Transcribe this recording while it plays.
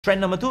Trend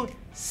number 2,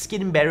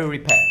 skin barrier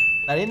repair.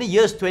 Now in the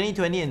years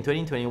 2020 and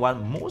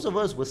 2021, most of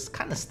us was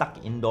kind of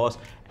stuck indoors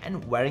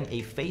and wearing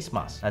a face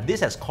mask. Now this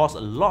has caused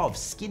a lot of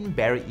skin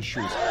barrier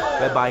issues,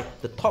 whereby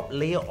the top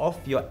layer of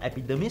your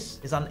epidermis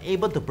is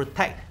unable to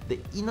protect the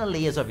inner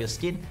layers of your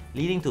skin,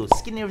 leading to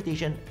skin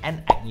irritation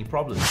and acne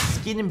problems.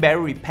 Skin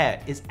barrier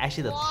repair is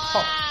actually the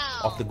top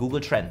of the Google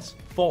Trends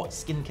for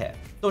skincare.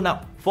 So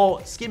now,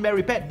 for skin barrier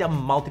repair, there are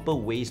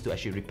multiple ways to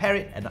actually repair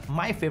it, and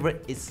my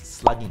favorite is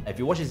slugging. If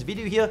you watch this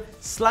video here,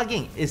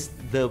 slugging is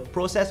the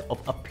process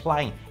of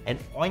applying an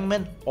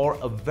ointment or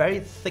a very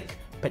thick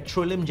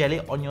petroleum jelly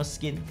on your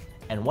skin,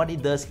 and what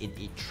it does, it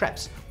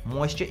traps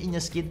moisture in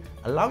your skin,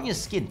 allowing your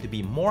skin to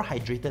be more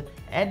hydrated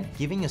and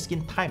giving your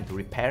skin time to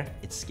repair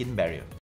its skin barrier.